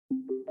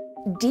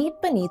Deep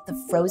beneath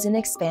the frozen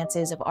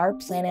expanses of our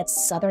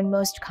planet's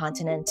southernmost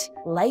continent,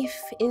 life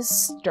is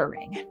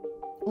stirring.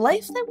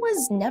 Life that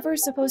was never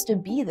supposed to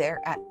be there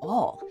at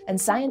all,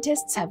 and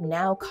scientists have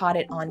now caught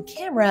it on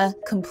camera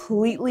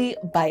completely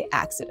by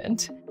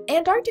accident.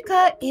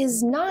 Antarctica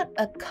is not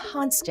a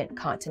constant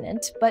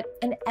continent, but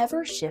an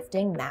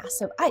ever-shifting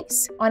mass of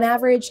ice. On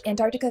average,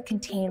 Antarctica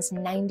contains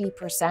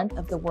 90%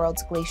 of the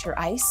world's glacier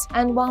ice,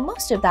 and while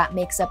most of that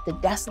makes up the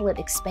desolate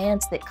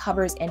expanse that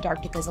covers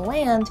Antarctica's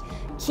land,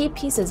 key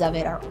pieces of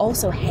it are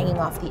also hanging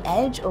off the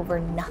edge over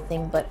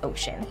nothing but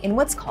ocean, in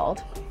what's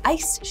called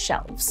ice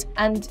shelves.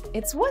 And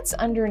it's what's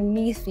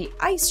underneath the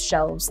ice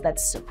shelves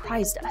that's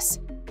surprised us.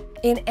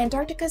 In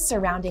Antarctica's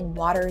surrounding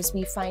waters,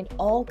 we find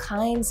all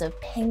kinds of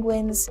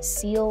penguins,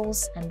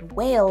 seals, and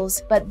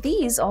whales, but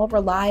these all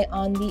rely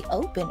on the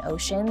open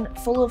ocean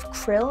full of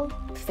krill,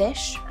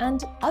 fish,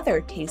 and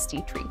other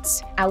tasty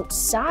treats.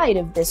 Outside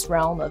of this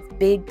realm of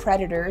big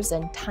predators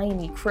and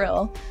tiny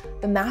krill,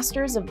 the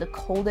masters of the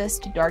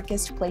coldest,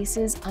 darkest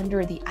places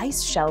under the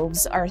ice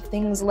shelves are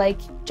things like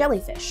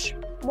jellyfish,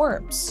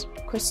 worms,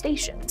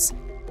 crustaceans,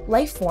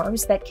 life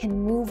forms that can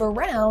move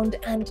around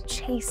and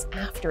chase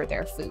after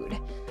their food.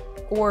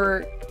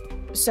 Or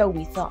so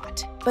we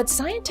thought. But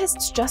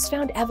scientists just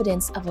found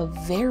evidence of a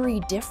very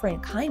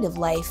different kind of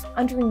life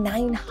under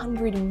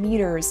 900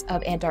 meters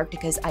of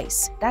Antarctica's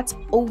ice. That's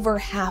over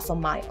half a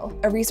mile.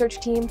 A research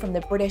team from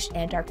the British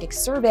Antarctic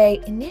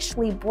Survey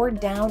initially bored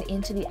down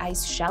into the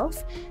ice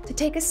shelf to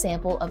take a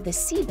sample of the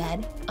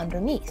seabed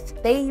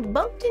underneath. They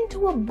bumped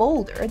into a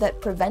boulder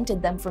that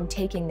prevented them from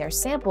taking their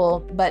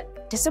sample,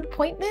 but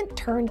disappointment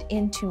turned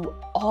into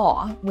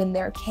awe when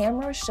their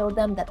camera showed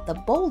them that the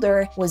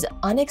boulder was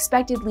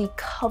unexpectedly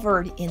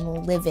covered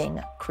in living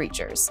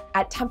creatures.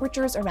 At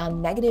temperatures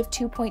around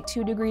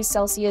 -2.2 degrees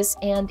Celsius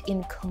and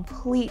in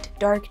complete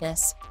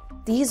darkness,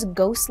 these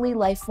ghostly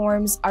life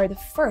forms are the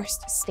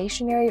first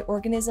stationary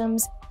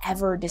organisms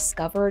ever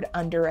discovered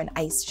under an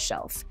ice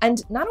shelf.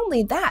 And not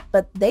only that,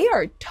 but they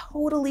are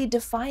totally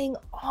defying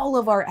all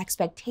of our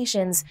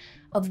expectations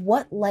of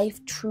what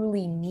life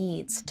truly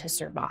needs to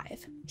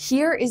survive.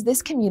 Here is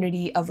this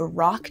community of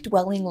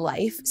rock-dwelling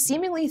life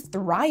seemingly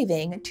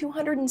thriving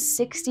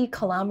 260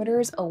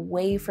 kilometers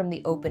away from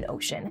the open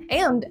ocean,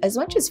 and as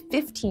much as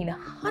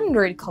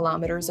 1,500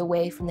 kilometers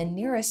away from the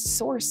nearest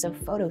source of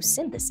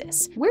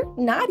photosynthesis. We're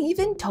not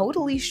even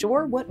totally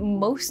sure what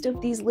most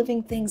of these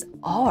living things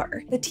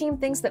are. The team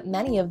thinks that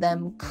many of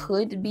them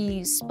could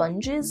be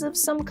sponges of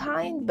some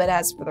kind, but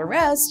as for the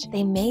rest,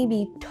 they may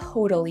be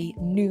totally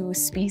new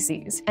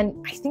species. And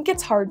I think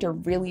it's hard to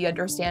really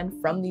understand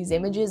from these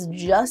images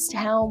just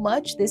how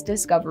much this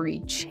discovery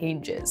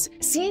changes.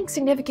 Seeing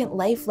significant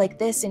life like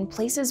this in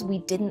places we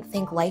didn't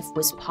think life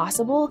was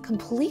possible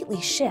completely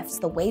shifts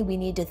the way we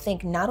need to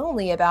think not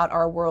only about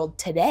our world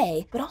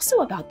today, but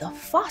also about the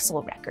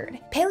fossil record.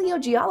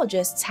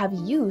 Paleogeologists have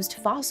used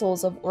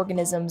fossils of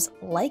organisms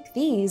like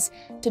these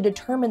to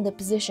determine the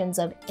positions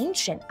of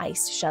ancient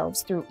ice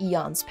shelves through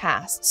eons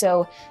past,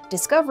 so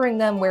discovering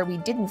them where we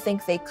didn't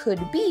think they could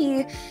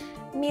be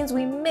means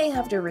we may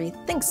have to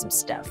rethink some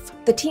stuff.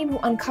 The team who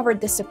uncovered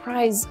this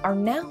surprise are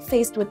now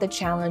faced with the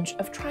challenge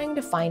of trying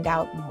to find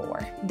out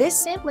more. This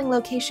sampling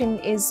location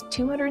is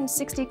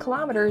 260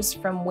 kilometers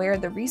from where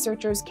the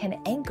researchers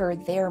can anchor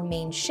their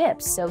main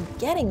ships, so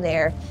getting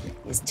there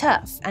is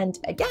tough. And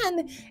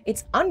again,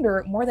 it's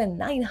under more than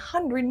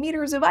 900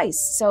 meters of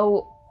ice,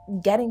 so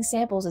getting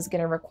samples is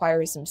going to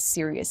require some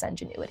serious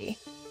ingenuity.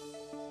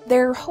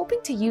 They're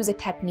hoping to use a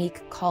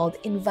technique called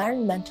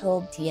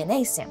environmental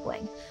DNA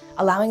sampling,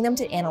 allowing them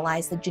to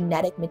analyze the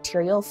genetic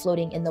material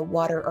floating in the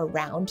water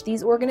around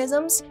these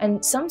organisms,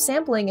 and some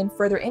sampling and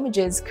further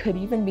images could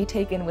even be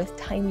taken with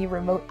tiny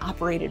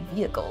remote-operated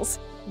vehicles.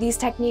 These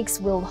techniques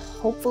will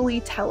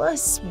hopefully tell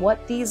us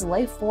what these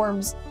life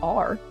forms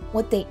are,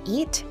 what they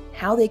eat,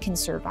 how they can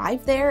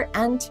survive there,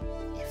 and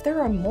if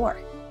there are more.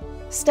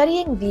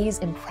 Studying these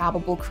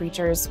improbable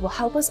creatures will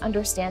help us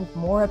understand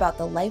more about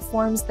the life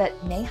forms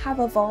that may have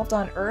evolved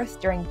on Earth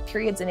during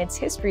periods in its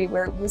history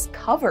where it was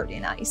covered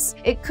in ice.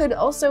 It could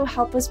also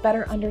help us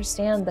better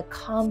understand the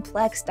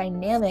complex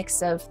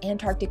dynamics of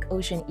Antarctic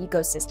ocean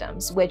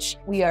ecosystems, which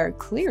we are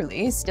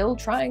clearly still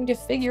trying to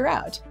figure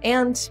out,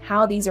 and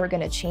how these are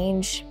going to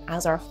change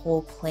as our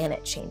whole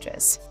planet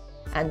changes.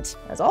 And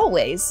as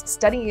always,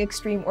 studying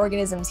extreme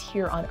organisms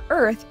here on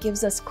Earth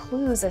gives us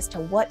clues as to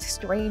what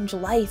strange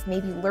life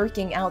may be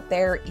lurking out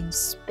there in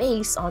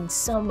space on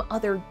some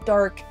other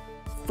dark,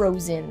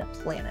 frozen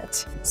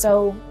planet.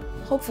 So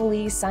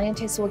hopefully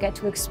scientists will get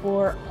to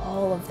explore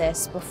all of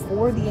this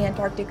before the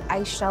Antarctic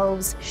ice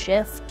shelves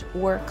shift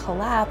or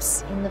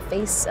collapse in the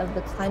face of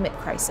the climate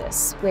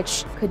crisis,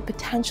 which could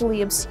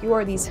potentially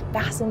obscure these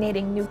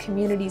fascinating new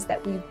communities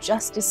that we've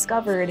just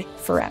discovered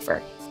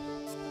forever.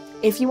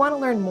 If you want to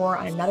learn more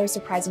on another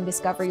surprising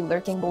discovery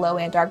lurking below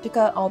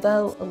Antarctica,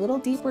 although a little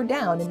deeper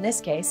down in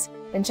this case,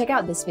 then check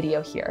out this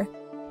video here.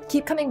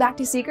 Keep coming back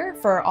to Seeker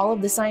for all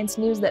of the science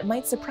news that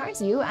might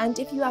surprise you, and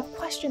if you have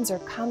questions or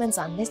comments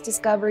on this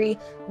discovery,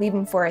 leave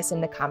them for us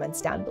in the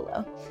comments down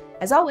below.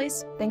 As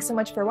always, thanks so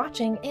much for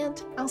watching,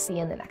 and I'll see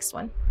you in the next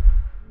one.